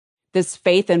This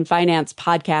Faith and Finance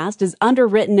podcast is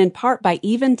underwritten in part by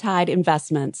Eventide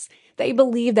Investments. They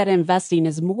believe that investing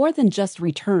is more than just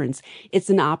returns. It's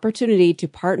an opportunity to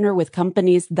partner with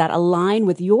companies that align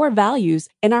with your values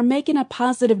and are making a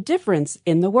positive difference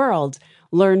in the world.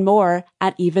 Learn more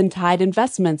at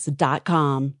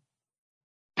eventideinvestments.com.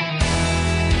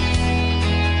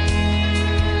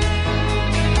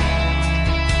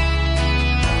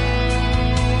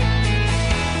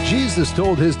 Jesus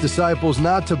told his disciples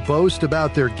not to boast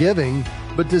about their giving,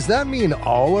 but does that mean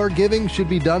all our giving should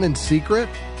be done in secret?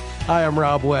 Hi, I'm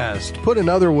Rob West. Put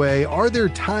another way, are there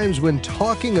times when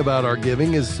talking about our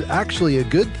giving is actually a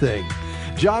good thing?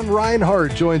 John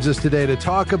Rinehart joins us today to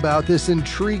talk about this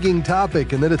intriguing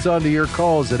topic, and then it's on to your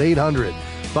calls at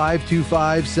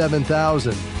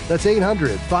 800-525-7000. That's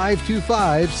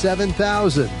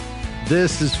 800-525-7000.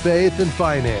 This is Faith and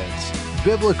Finance,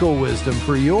 biblical wisdom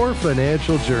for your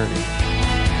financial journey.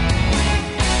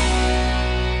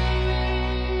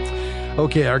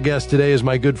 Okay, our guest today is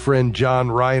my good friend John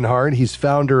Rinehart. He's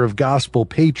founder of Gospel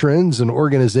Patrons, an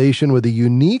organization with a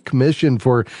unique mission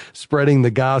for spreading the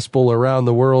gospel around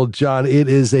the world. John, it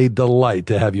is a delight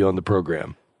to have you on the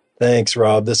program. Thanks,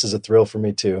 Rob. This is a thrill for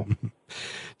me, too.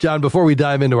 John, before we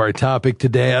dive into our topic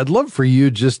today, I'd love for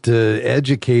you just to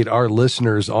educate our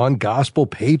listeners on Gospel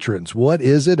Patrons. What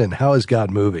is it and how is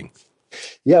God moving?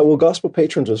 Yeah, well, Gospel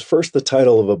Patrons was first the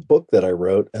title of a book that I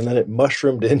wrote, and then it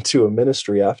mushroomed into a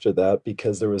ministry after that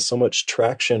because there was so much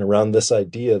traction around this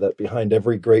idea that behind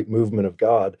every great movement of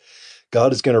God,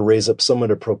 God is going to raise up someone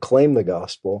to proclaim the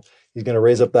gospel. He's going to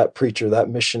raise up that preacher, that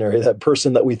missionary, that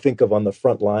person that we think of on the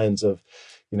front lines of,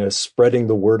 spreading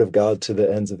the word of God to the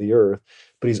ends of the earth.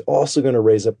 But he's also going to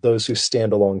raise up those who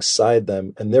stand alongside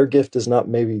them. And their gift is not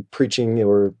maybe preaching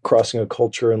or crossing a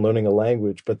culture and learning a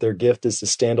language, but their gift is to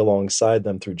stand alongside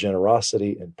them through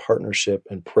generosity and partnership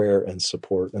and prayer and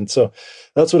support. And so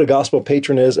that's what a gospel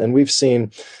patron is. And we've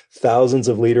seen thousands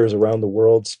of leaders around the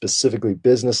world, specifically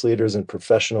business leaders and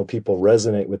professional people,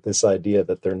 resonate with this idea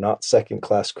that they're not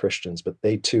second-class Christians, but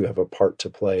they too have a part to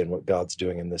play in what God's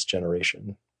doing in this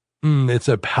generation. It's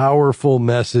a powerful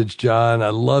message, John. I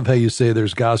love how you say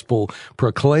there's gospel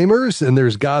proclaimers and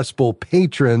there's gospel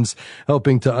patrons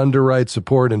helping to underwrite,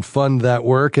 support, and fund that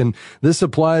work. And this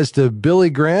applies to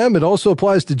Billy Graham. It also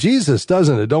applies to Jesus,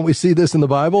 doesn't it? Don't we see this in the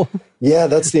Bible? Yeah,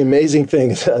 that's the amazing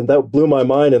thing. That blew my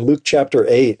mind. In Luke chapter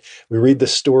 8, we read the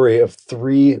story of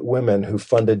 3 women who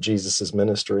funded Jesus'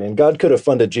 ministry. And God could have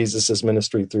funded Jesus'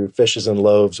 ministry through fishes and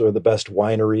loaves or the best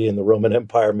winery in the Roman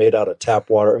Empire made out of tap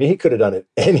water. I mean, he could have done it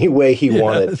any way he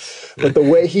wanted. But the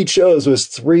way he chose was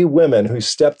 3 women who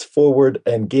stepped forward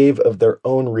and gave of their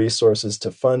own resources to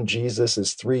fund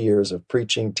Jesus' 3 years of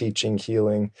preaching, teaching,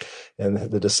 healing, and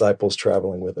the disciples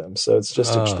traveling with him. So it's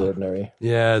just extraordinary.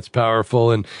 Yeah, it's powerful.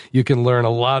 And you can learn a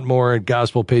lot more at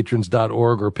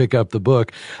gospelpatrons.org or pick up the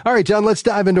book. All right, John, let's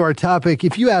dive into our topic.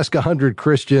 If you ask 100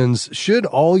 Christians, should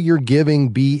all your giving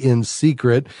be in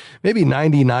secret? Maybe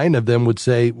 99 of them would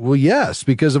say, well, yes,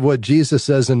 because of what Jesus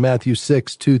says in Matthew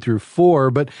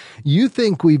 6:2-4. But you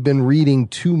think we've been reading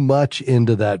too much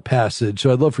into that passage.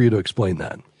 So I'd love for you to explain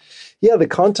that. Yeah, the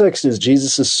context is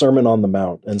Jesus' Sermon on the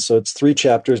Mount. And so it's 3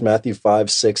 chapters, Matthew 5,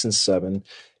 6, and 7.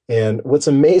 And what's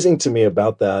amazing to me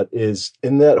about that is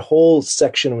in that whole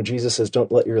section when Jesus says,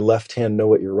 don't let your left hand know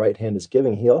what your right hand is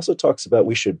giving, he also talks about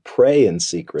we should pray in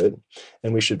secret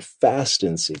and we should fast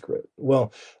in secret.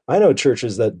 Well, I know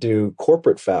churches that do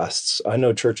corporate fasts. I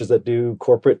know churches that do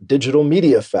corporate digital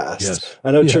media fasts. Yes.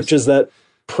 I know churches that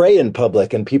pray in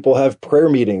public and people have prayer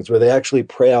meetings where they actually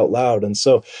pray out loud. And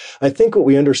so I think what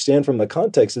we understand from the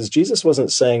context is Jesus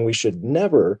wasn't saying we should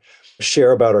never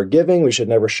share about our giving. We should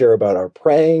never share about our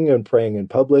praying and praying in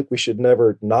public. We should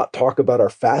never not talk about our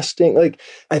fasting.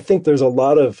 I think there's a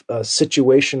lot of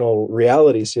situational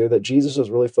realities here that Jesus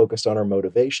was really focused on our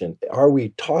motivation. Are we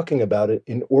talking about it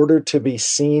in order to be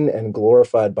seen and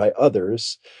glorified by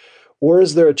others? Or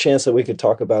is there a chance that we could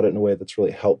talk about it in a way that's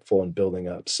really helpful and building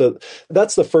up? So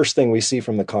that's the first thing we see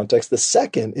from the context. The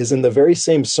second is in the very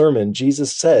same sermon,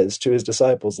 Jesus says to his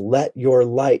disciples, let your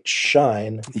light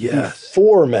shine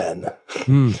before men.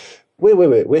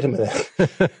 Wait a minute.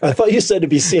 I thought you said to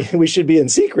be seen, we should be in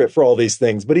secret for all these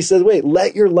things. But he says, wait,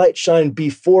 let your light shine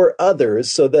before others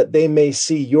so that they may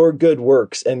see your good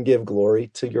works and give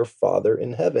glory to your Father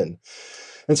in heaven.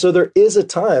 And so there is a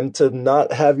time to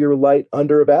not have your light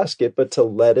under a basket, but to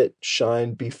let it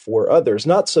shine before others,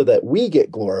 not so that we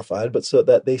get glorified, but so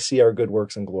that they see our good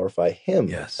works and glorify him.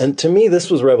 Yes. And to me, this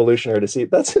was revolutionary to see.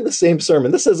 That's in the same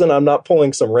sermon. This isn't, I'm not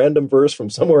pulling some random verse from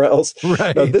somewhere else.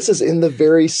 Right. No, this is in the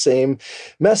very same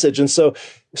message. And so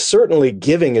certainly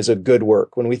giving is a good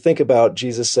work. When we think about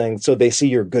Jesus saying, so they see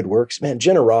your good works, man,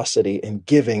 generosity and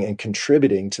giving and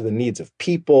contributing to the needs of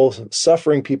people,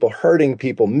 suffering people, hurting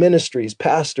people, ministries,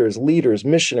 pastors, leaders,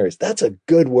 missionaries, that's a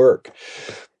good work.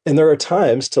 And there are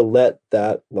times to let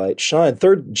that light shine.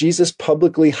 Third, Jesus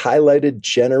publicly highlighted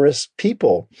generous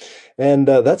people. And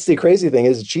that's the crazy thing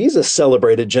is Jesus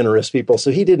celebrated generous people. So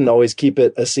he didn't always keep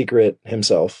it a secret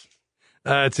himself.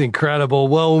 That's incredible.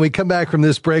 Well, when we come back from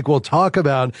this break, we'll talk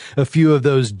about a few of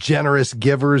those generous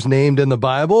givers named in the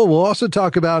Bible. We'll also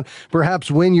talk about perhaps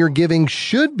when your giving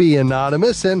should be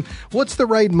anonymous and what's the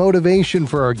right motivation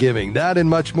for our giving. That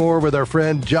and much more with our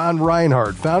friend John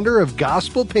Rinehart, founder of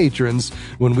Gospel Patrons,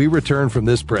 when we return from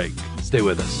this break. Stay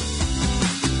with us.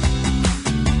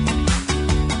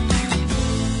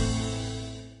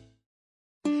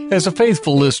 As a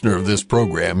faithful listener of this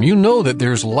program, you know that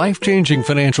there's life-changing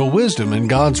financial wisdom in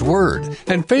God's Word,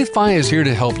 and FaithFi is here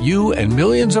to help you and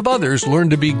millions of others learn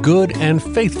to be good and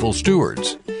faithful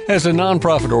stewards. As a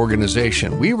nonprofit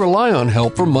organization, we rely on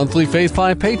help from monthly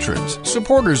FaithFi patrons,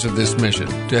 supporters of this mission,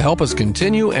 to help us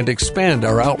continue and expand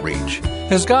our outreach.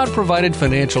 Has God provided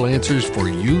financial answers for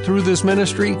you through this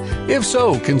ministry? If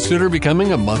so, consider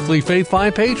becoming a monthly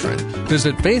FaithFi patron.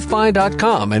 Visit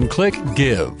faithfi.com and click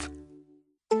Give.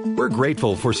 We're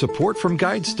grateful for support from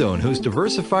Guidestone, whose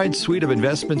diversified suite of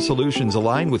investment solutions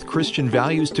align with Christian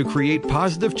values to create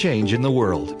positive change in the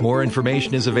world. More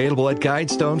information is available at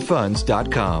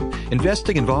GuidestoneFunds.com.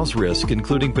 Investing involves risk,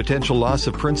 including potential loss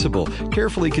of principal.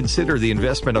 Carefully consider the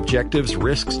investment objectives,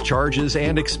 risks, charges,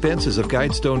 and expenses of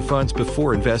Guidestone Funds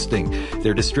before investing.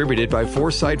 They're distributed by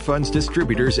Foresight Funds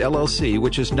Distributors, LLC,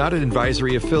 which is not an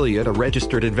advisory affiliate, a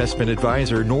registered investment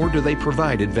advisor, nor do they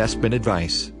provide investment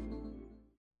advice.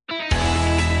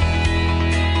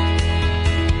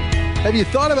 Have you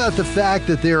thought about the fact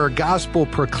that there are gospel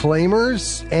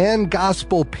proclaimers and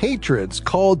gospel patrons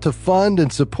called to fund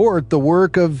and support the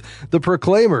work of the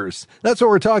proclaimers? That's what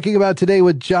we're talking about today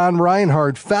with John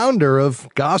Rinehart, founder of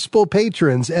Gospel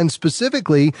Patrons, and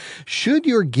specifically, should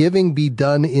your giving be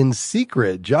done in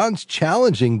secret? John's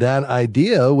challenging that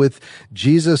idea with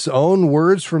Jesus' own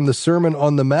words from the Sermon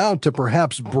on the Mount to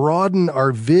perhaps broaden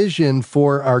our vision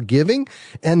for our giving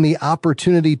and the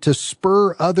opportunity to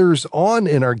spur others on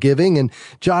in our giving. And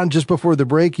John, just before the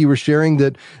break, you were sharing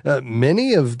that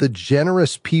many of the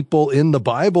generous people in the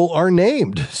Bible are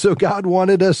named. So God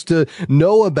wanted us to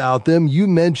know about them. You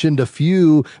mentioned a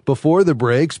few before the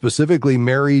break, specifically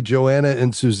Mary, Joanna,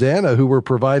 and Susanna, who were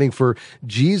providing for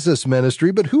Jesus'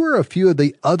 ministry. But who are a few of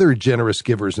the other generous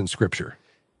givers in Scripture?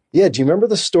 Yeah, do you remember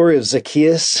the story of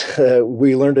Zacchaeus?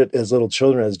 We learned it as little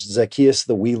children as Zacchaeus,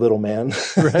 the wee little man.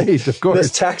 Right, of course.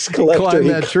 This tax collector. Climb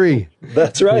that tree.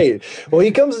 That's right. Well,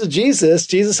 he comes to Jesus.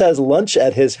 Jesus has lunch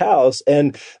at his house,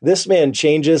 and this man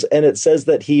changes, and it says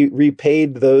that he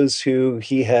repaid those who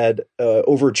he had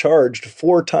overcharged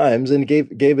 4 times and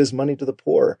gave his money to the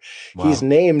poor. Wow. He's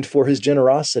named for his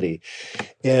generosity.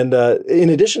 And in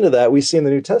addition to that, we see in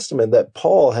the New Testament that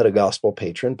Paul had a gospel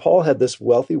patron. Paul had this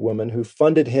wealthy woman who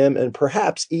funded him and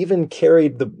perhaps even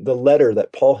carried the letter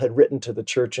that Paul had written to the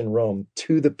church in Rome,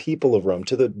 to the people of Rome,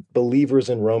 to the believers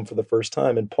in Rome for the first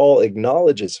time. And Paul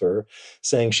acknowledges her,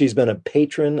 saying she's been a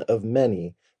patron of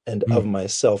many and of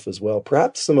myself as well.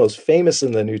 Perhaps the most famous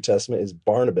in the New Testament is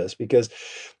Barnabas, because,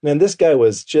 man, this guy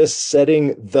was just setting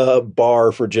the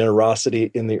bar for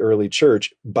generosity in the early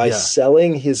church by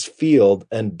selling his field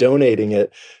and donating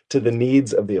it to the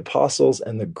needs of the apostles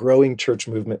and the growing church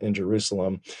movement in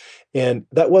Jerusalem. And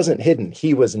that wasn't hidden.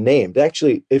 He was named.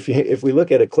 Actually, if we look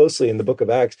at it closely in the book of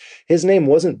Acts, his name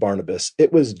wasn't Barnabas.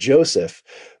 It was Joseph.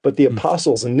 But the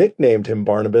apostles nicknamed him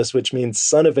Barnabas, which means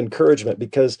son of encouragement,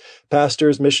 because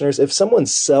pastors, missionaries, if someone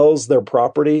sells their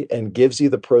property and gives you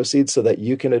the proceeds so that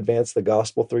you can advance the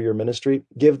gospel through your ministry,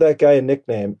 give that guy a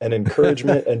nickname and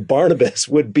encouragement, and Barnabas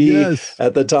would be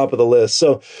at the top of the list.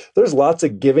 So there's lots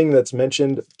of giving that's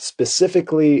mentioned,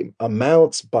 specifically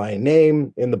amounts by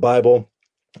name in the Bible.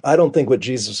 I don't think what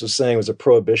Jesus was saying was a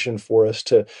prohibition for us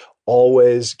to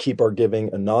always keep our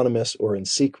giving anonymous or in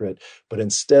secret, but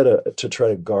instead to try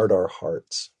to guard our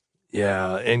hearts.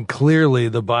 Yeah, and clearly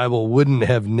the Bible wouldn't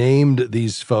have named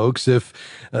these folks if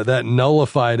that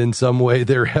nullified in some way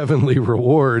their heavenly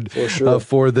reward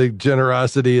for the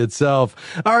generosity itself.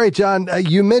 All right, John,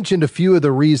 you mentioned a few of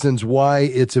the reasons why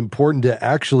it's important to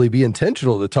actually be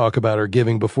intentional to talk about our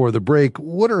giving before the break.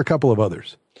 What are a couple of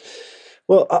others?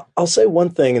 Well, I'll say one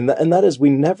thing, and that is we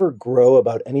never grow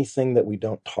about anything that we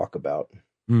don't talk about.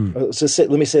 So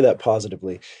let me say that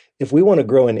positively. If we want to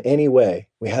grow in any way,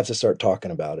 we have to start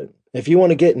talking about it. If you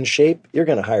want to get in shape, you're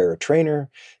going to hire a trainer.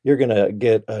 You're going to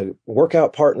get a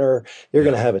workout partner. You're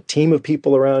going to have a team of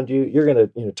people around you. You're going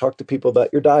to, talk to people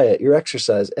about your diet, your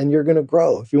exercise, and you're going to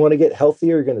grow. If you want to get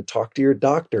healthier, you're going to talk to your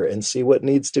doctor and see what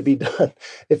needs to be done.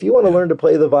 If you want to learn to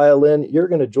play the violin, you're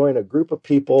going to join a group of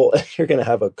people. You're going to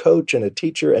have a coach and a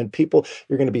teacher and people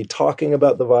you're going to be talking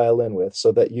about the violin with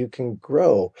so that you can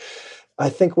grow. I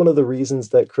think one of the reasons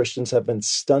that Christians have been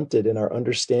stunted in our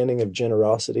understanding of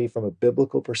generosity from a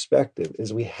biblical perspective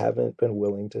is we haven't been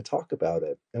willing to talk about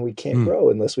it, and we can't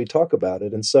grow unless we talk about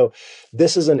it. And so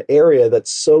this is an area that's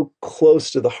so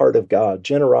close to the heart of God.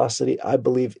 Generosity, I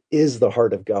believe, is the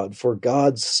heart of God. For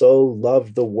God so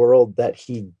loved the world that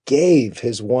he gave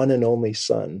his one and only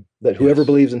Son, that whoever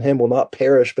believes in him will not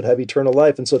perish but have eternal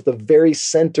life. And so at the very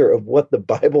center of what the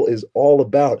Bible is all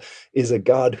about is a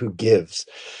God who gives.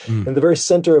 And the very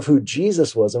center of who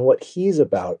Jesus was and what he's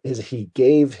about is he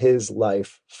gave his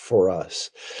life for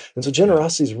us. And so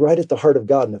generosity is right at the heart of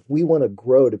God. And if we want to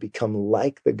grow to become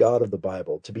like the God of the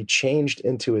Bible, to be changed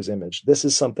into his image, this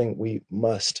is something we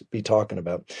must be talking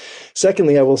about.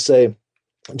 Secondly, I will say,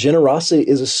 generosity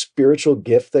is a spiritual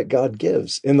gift that God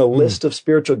gives. In the list of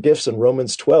spiritual gifts in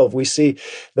Romans 12, we see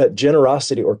that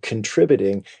generosity or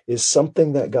contributing is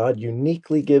something that God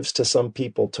uniquely gives to some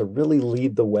people to really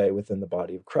lead the way within the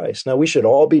body of Christ. Now, we should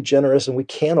all be generous, and we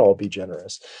can all be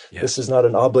generous. This is not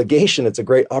an obligation. It's a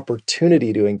great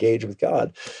opportunity to engage with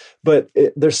God. But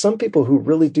there's some people who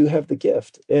really do have the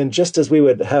gift. And just as we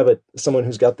would have someone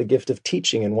who's got the gift of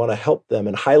teaching and want to help them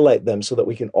and highlight them so that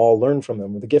we can all learn from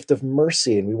them, or the gift of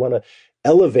mercy, and we want to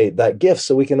elevate that gift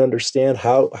so we can understand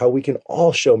how we can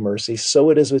all show mercy, so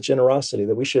it is with generosity,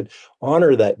 that we should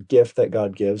honor that gift that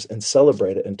God gives and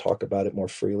celebrate it and talk about it more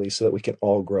freely so that we can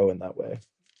all grow in that way.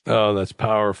 Oh, that's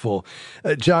powerful.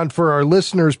 John, for our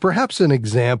listeners, perhaps an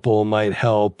example might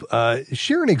help.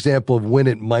 Share an example of when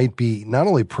it might be not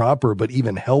only proper, but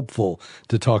even helpful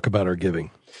to talk about our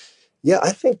giving. Yeah,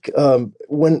 I think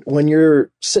when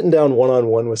you're sitting down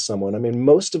one-on-one with someone, I mean,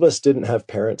 most of us didn't have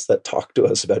parents that talked to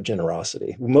us about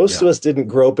generosity. Most of us didn't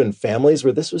grow up in families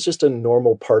where this was just a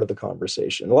normal part of the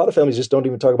conversation. A lot of families just don't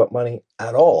even talk about money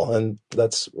at all. And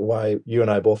that's why you and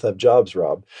I both have jobs,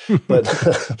 Rob. But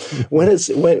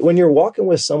when you're walking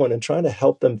with someone and trying to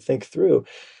help them think through,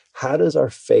 how does our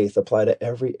faith apply to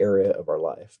every area of our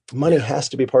life? Money has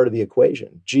to be part of the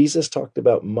equation. Jesus talked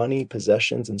about money,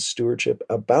 possessions, and stewardship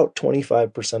about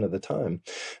 25% of the time.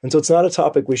 And so it's not a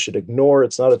topic we should ignore.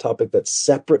 It's not a topic that's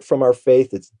separate from our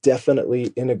faith. It's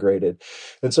definitely integrated.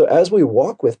 And so as we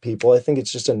walk with people, I think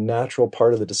it's just a natural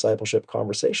part of the discipleship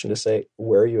conversation to say,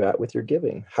 where are you at with your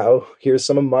giving? Here's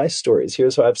some of my stories.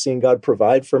 Here's how I've seen God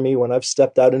provide for me when I've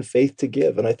stepped out in faith to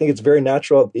give. And I think it's very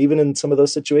natural, even in some of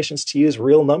those situations, to use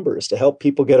real numbers to help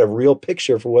people get a real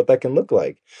picture for what that can look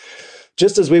like.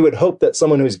 Just as we would hope that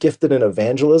someone who's gifted in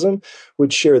evangelism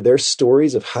would share their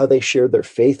stories of how they shared their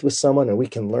faith with someone, and we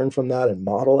can learn from that and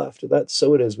model after that,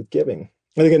 so it is with giving.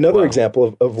 I think another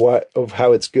example of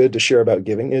how it's good to share about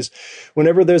giving is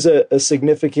whenever there's a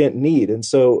significant need. And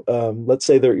so let's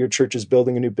say that your church is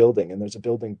building a new building and there's a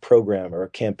building program or a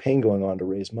campaign going on to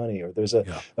raise money, or there's a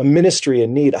ministry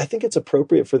in need. I think it's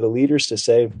appropriate for the leaders to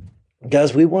say,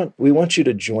 guys, we want you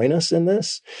to join us in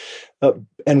this.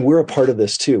 And we're a part of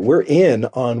this too. We're in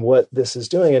on what this is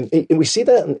doing. And we see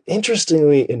that,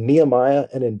 interestingly, in Nehemiah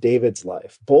and in David's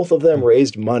life. Both of them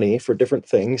raised money for different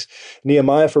things.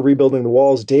 Nehemiah for rebuilding the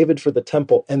walls, David for the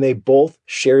temple, and they both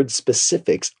shared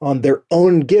specifics on their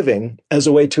own giving as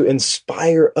a way to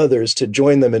inspire others to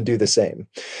join them and do the same.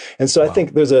 And so I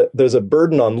think there's a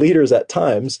burden on leaders at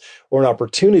times, or an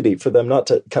opportunity for them not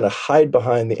to kind of hide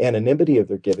behind the anonymity of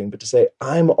their giving, but to say,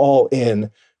 I'm all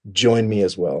in, join me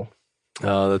as well.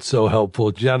 Oh, that's so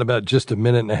helpful. John, about just a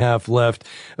minute and a half left.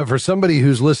 For somebody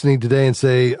who's listening today and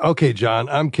say, okay, John,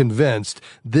 I'm convinced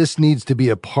this needs to be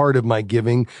a part of my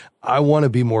giving. I want to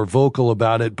be more vocal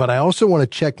about it, but I also want to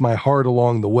check my heart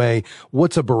along the way.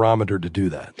 What's a barometer to do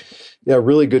that? Yeah,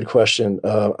 really good question.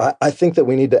 I think that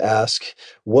we need to ask,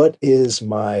 what is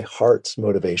my heart's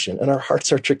motivation? And our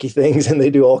hearts are tricky things, and they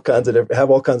do have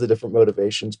all kinds of different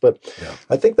motivations. But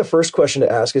I think the first question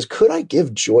to ask is, could I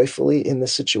give joyfully in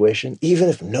this situation, even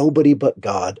if nobody but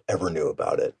God ever knew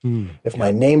about it? If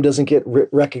my name doesn't get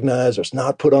recognized, or it's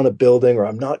not put on a building, or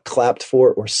I'm not clapped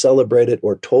for, or celebrated,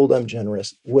 or told I'm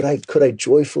generous, could I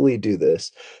joyfully do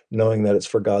this, knowing that it's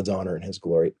for God's honor and his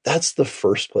glory? That's the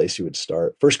first place you would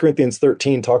start. 1 Corinthians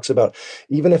 13 talks about,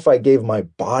 even if I gave my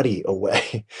body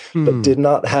away, but did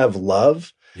not have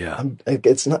love,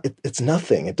 it's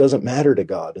nothing. It doesn't matter to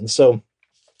God. And so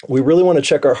we really want to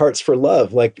check our hearts for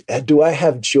love. Like, do I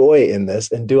have joy in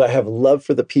this? And do I have love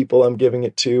for the people I'm giving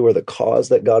it to, or the cause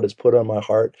that God has put on my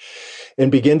heart?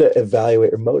 And begin to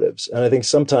evaluate your motives. And I think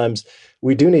sometimes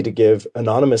we do need to give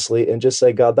anonymously and just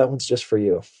say, God, that one's just for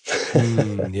you.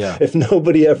 Yeah. If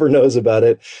nobody ever knows about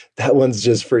it, that one's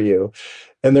just for you.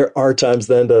 And there are times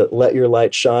then to let your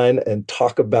light shine and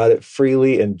talk about it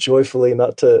freely and joyfully,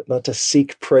 not to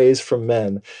seek praise from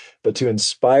men, but to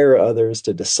inspire others,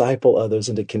 to disciple others,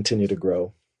 and to continue to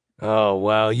grow. Oh,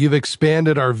 wow. You've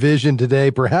expanded our vision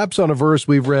today, perhaps on a verse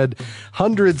we've read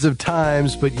hundreds of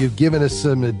times, but you've given us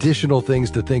some additional things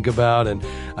to think about. And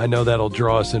I know that'll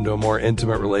draw us into a more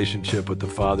intimate relationship with the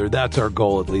Father. That's our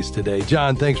goal, at least today.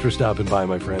 John, thanks for stopping by,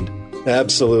 my friend.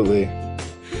 Absolutely.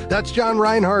 That's John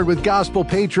Rinehart with Gospel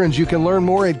Patrons. You can learn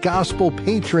more at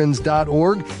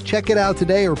gospelpatrons.org. Check it out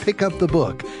today or pick up the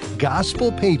book,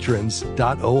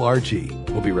 gospelpatrons.org.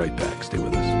 We'll be right back. Stay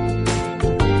with us.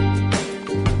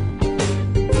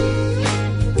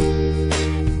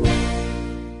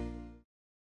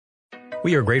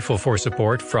 We are grateful for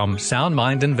support from Sound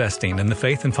Mind Investing in the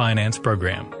Faith and Finance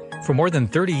program. For more than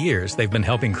 30 years, they've been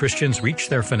helping Christians reach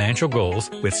their financial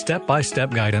goals with step-by-step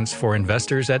guidance for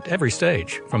investors at every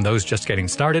stage, from those just getting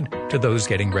started to those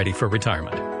getting ready for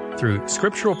retirement. Through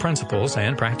scriptural principles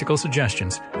and practical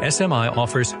suggestions, SMI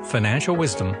offers financial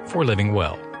wisdom for living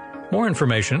well. More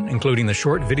information, including the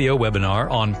short video webinar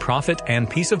on profit and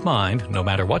peace of mind, no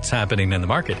matter what's happening in the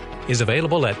market, is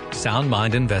available at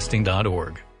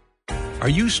soundmindinvesting.org. Are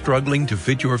you struggling to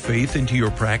fit your faith into your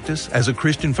practice as a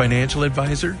Christian financial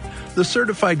advisor? The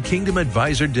Certified Kingdom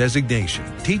Advisor designation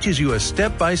teaches you a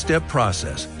step-by-step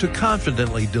process to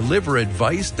confidently deliver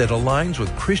advice that aligns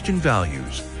with Christian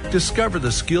values. Discover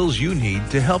the skills you need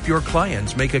to help your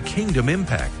clients make a kingdom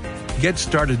impact. Get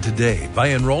started today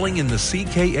by enrolling in the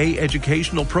CKA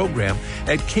educational program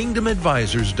at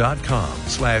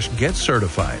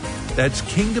kingdomadvisors.com/getcertified. That's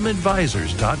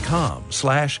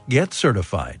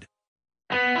kingdomadvisors.com/getcertified.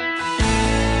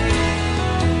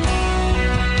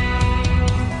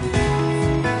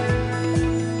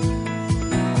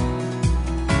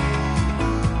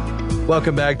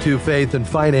 Welcome back to Faith and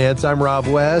Finance. I'm Rob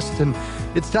West, and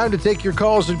it's time to take your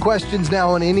calls and questions now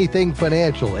on anything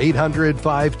financial.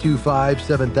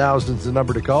 800-525-7000 is the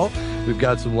number to call. We've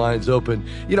got some lines open.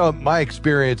 You know, my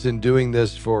experience in doing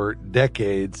this for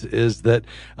decades is that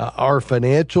our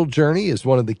financial journey is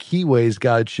one of the key ways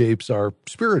God shapes our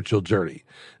spiritual journey.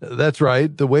 That's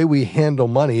right. The way we handle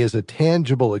money is a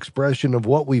tangible expression of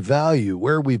what we value,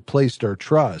 where we've placed our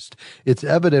trust. It's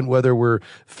evident whether we're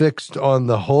fixed on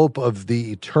the hope of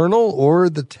the eternal or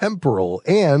the temporal.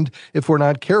 And if we're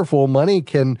not careful, money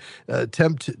can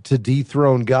attempt to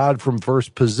dethrone God from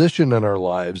first position in our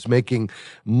lives, making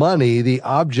money the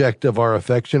object of our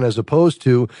affection as opposed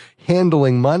to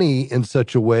handling money in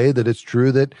such a way that it's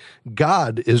true that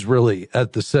God is really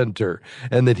at the center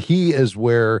and that He is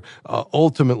where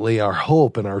ultimately our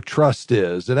hope and our trust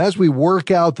is. And as we work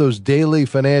out those daily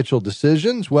financial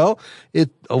decisions, well,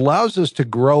 it allows us to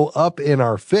grow up in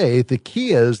our faith. The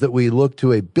key is that we look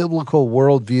to a biblical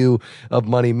worldview of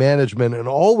money management in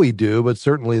all we do, but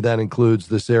certainly that includes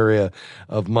this area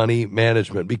of money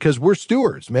management because we're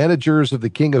stewards, managers of the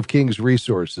King of Kings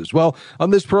resources. Well, on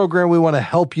this program, we want to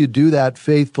help you do that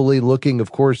faithfully, looking,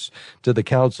 of course, to the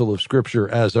counsel of Scripture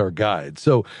as our guide.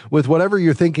 So with whatever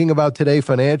you're thinking about today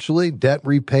financially, debt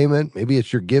repayment, maybe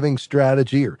it's your giving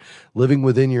strategy or living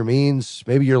within your means,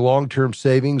 maybe your long-term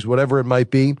savings, whatever it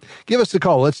might be, give us a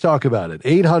call. Let's talk about it.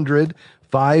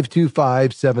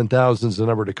 800-525-7000 is the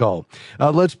number to call.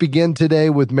 Let's begin today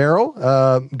with Merrill.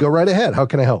 Go right ahead. How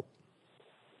can I help?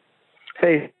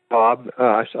 Hey, Bob.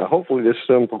 Hopefully this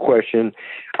simple question.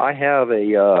 I have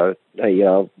a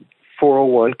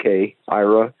 401k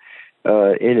IRA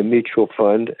in a mutual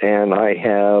fund, and I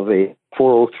have a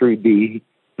 403b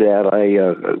that I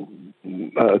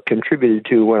contributed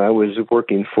to when I was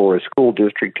working for a school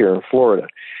district here in Florida.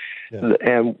 Yeah.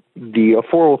 And the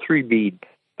 403b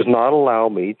does not allow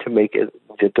me to make it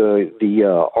the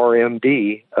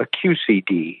RMD a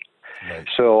QCD. Right.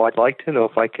 So I'd like to know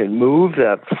if I can move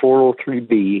that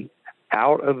 403b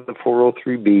out of the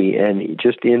 403b and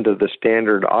just into the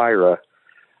standard IRA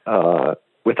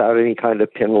without any kind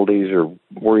of penalties or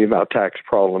worry about tax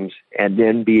problems, and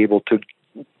then be able to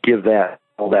give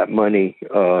all that money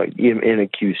in a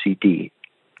QCD.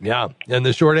 Yeah. And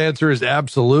the short answer is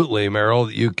absolutely,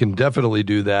 Merrill. You can definitely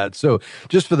do that. So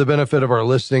just for the benefit of our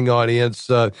listening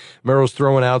audience, Merrill's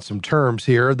throwing out some terms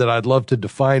here that I'd love to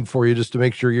define for you just to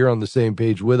make sure you're on the same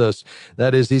page with us.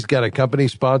 That is, he's got a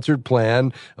company-sponsored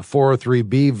plan. A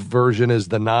 403B version is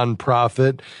the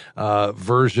nonprofit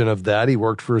version of that. He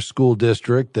worked for a school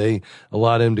district. They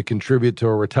allowed him to contribute to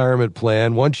a retirement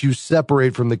plan. Once you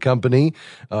separate from the company,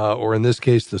 or in this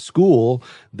case, the school,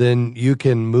 then you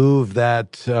can move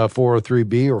that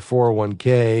 403B or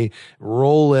 401k,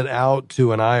 roll it out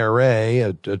to an IRA,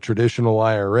 a traditional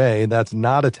IRA. That's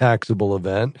not a taxable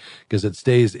event because it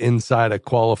stays inside a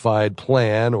qualified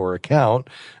plan or account,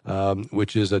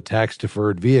 which is a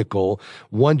tax-deferred vehicle.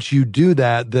 Once you do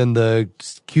that, then the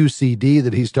QCD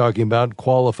that he's talking about,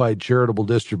 qualified charitable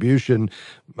distribution,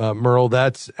 Merle,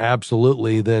 that's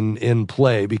absolutely then in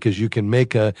play because you can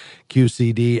make a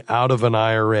QCD out of an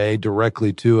IRA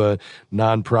directly to a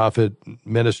nonprofit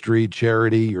ministry,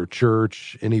 charity, your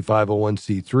church, any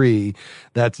 501c3.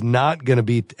 That's not going to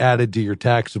be added to your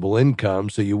taxable income,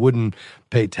 so you wouldn't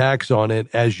pay tax on it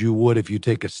as you would if you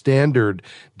take a standard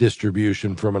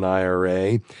distribution from an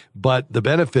IRA. But the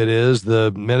benefit is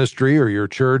the ministry or your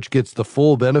church gets the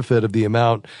full benefit of the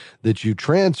amount that you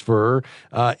transfer,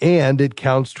 and it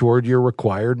counts toward your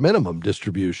required minimum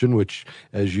distribution, which,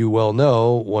 as you well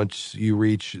know, once you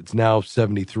reach, it's now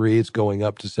 73, it's going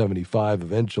up to 75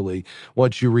 eventually.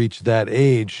 Once you reach that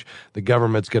age, the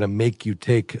government's going to make you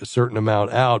take a certain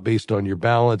amount out based on your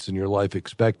balance and your life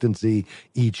expectancy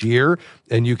each year,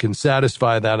 and you can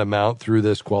satisfy that amount through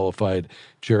this qualified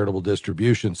charitable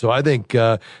distribution. So I think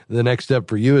the next step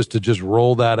for you is to just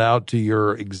roll that out to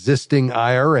your existing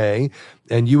IRA,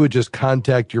 and you would just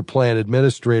contact your plan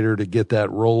administrator to get that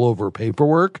rollover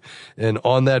paperwork. And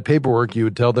on that paperwork, you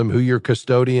would tell them who your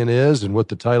custodian is and what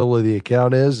the title of the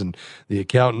account is and the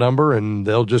account number, and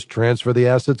they'll just transfer the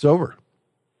assets over.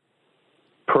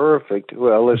 Perfect.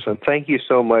 Well, listen, thank you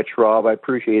so much, Rob. I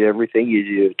appreciate everything you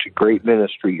do. It's a great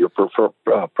ministry you're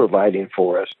providing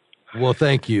for us. Well,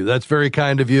 thank you. That's very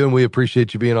kind of you, and we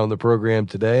appreciate you being on the program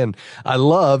today. And I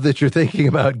love that you're thinking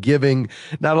about giving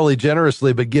not only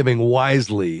generously, but giving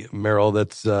wisely, Merrill.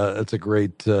 That's a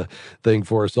great thing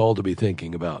for us all to be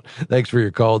thinking about. Thanks for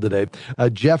your call today.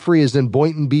 Jeffrey is in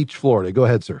Boynton Beach, Florida. Go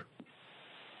ahead, sir.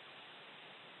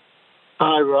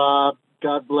 Hi, Rob.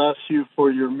 God bless you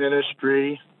for your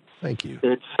ministry. Thank you.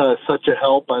 It's such a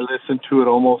help. I listen to it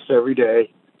almost every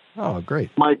day. Oh,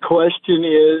 great. My question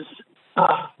is,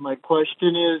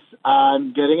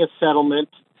 I'm getting a settlement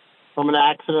from an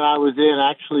accident I was in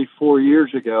actually 4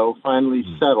 years ago, finally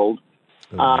settled,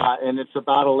 and it's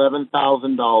about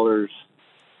 $11,000.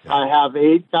 Yeah. I have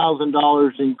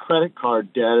 $8,000 in credit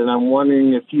card debt, and I'm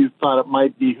wondering if you thought it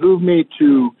might behoove me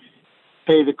to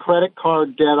pay the credit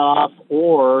card debt off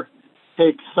or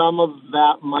take some of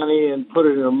that money and put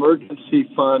it in an emergency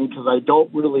fund because I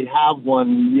don't really have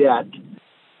one yet,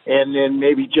 and then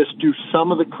maybe just do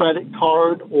some of the credit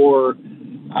card, or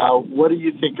what do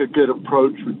you think a good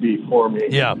approach would be for me?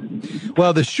 Yeah.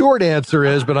 Well, the short answer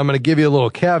is, but I'm going to give you a little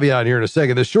caveat here in a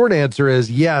second. The short answer is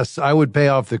yes, I would pay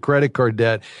off the credit card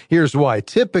debt. Here's why.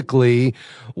 Typically,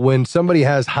 when somebody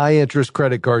has high interest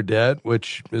credit card debt,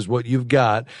 which is what you've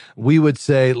got, we would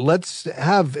say, let's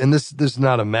have, and this is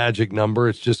not a magic number,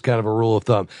 it's just kind of a rule of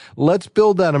thumb. Let's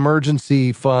build that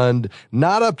emergency fund,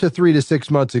 not up to 3 to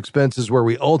 6 months expenses where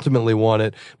we ultimately want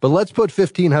it, but let's put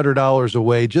 $1,500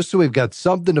 away just so we've got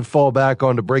something to fall back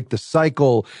on to break the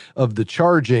cycle of the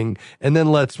charging. And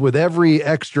then let's, with every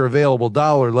extra available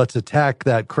dollar, let's attack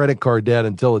that credit card debt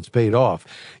until it's paid off.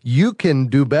 You can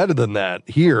do better than that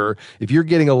here. If you're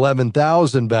getting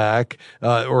 $11,000 back,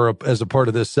 as a part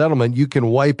of this settlement, you can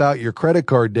wipe out your credit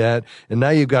card debt. And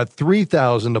now you've got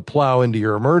 $3,000 to plow into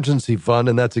your emergency fund.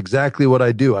 And that's exactly what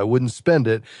I do. I wouldn't spend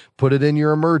it, put it in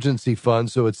your emergency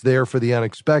fund so it's there for the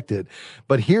unexpected.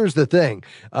 But here's the thing.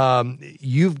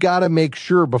 You've got to make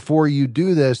sure before you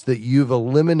do this that you've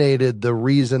eliminated the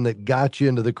reason that got you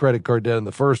into the credit card debt in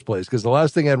the first place. Because the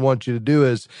last thing I'd want you to do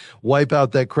is wipe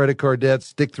out that credit card debt,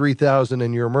 stick $3,000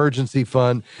 in your emergency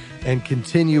fund, and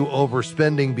continue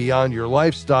overspending beyond your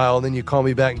lifestyle. And then you call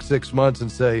me back in 6 months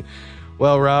and say,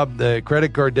 well, Rob, the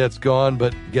credit card debt's gone,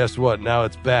 but guess what? Now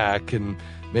it's back, and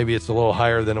maybe it's a little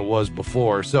higher than it was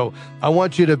before. So I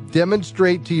want you to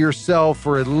demonstrate to yourself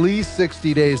for at least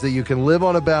 60 days that you can live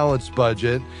on a balanced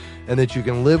budget and that you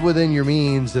can live within your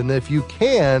means. And if you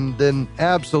can, then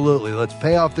absolutely, let's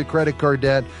pay off the credit card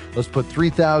debt. Let's put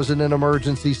 $3,000 in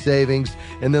emergency savings.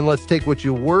 And then let's take what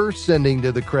you were sending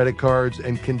to the credit cards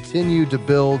and continue to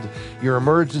build your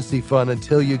emergency fund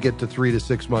until you get to 3 to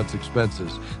 6 months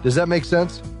expenses. Does that make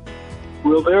sense?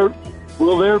 Will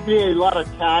Will there be a lot of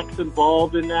tax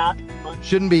involved in that?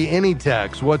 Shouldn't be any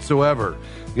tax whatsoever,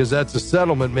 because that's a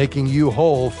settlement making you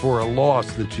whole for a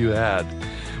loss that you had.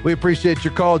 We appreciate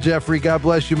your call, Jeffrey. God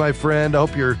bless you, my friend. I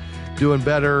hope you're doing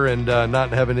better and not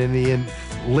having any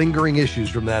lingering issues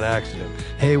from that accident.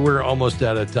 Hey, we're almost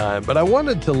out of time, but I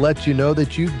wanted to let you know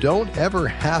that you don't ever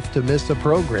have to miss a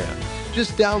program.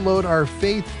 Just download our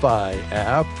FaithFi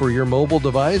app for your mobile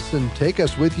device and take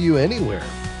us with you anywhere.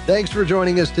 Thanks for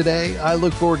joining us today. I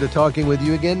look forward to talking with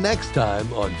you again next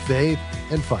time on Faith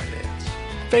and Finance.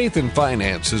 Faith and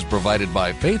Finance is provided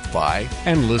by FaithFi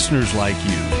and listeners like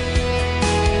you.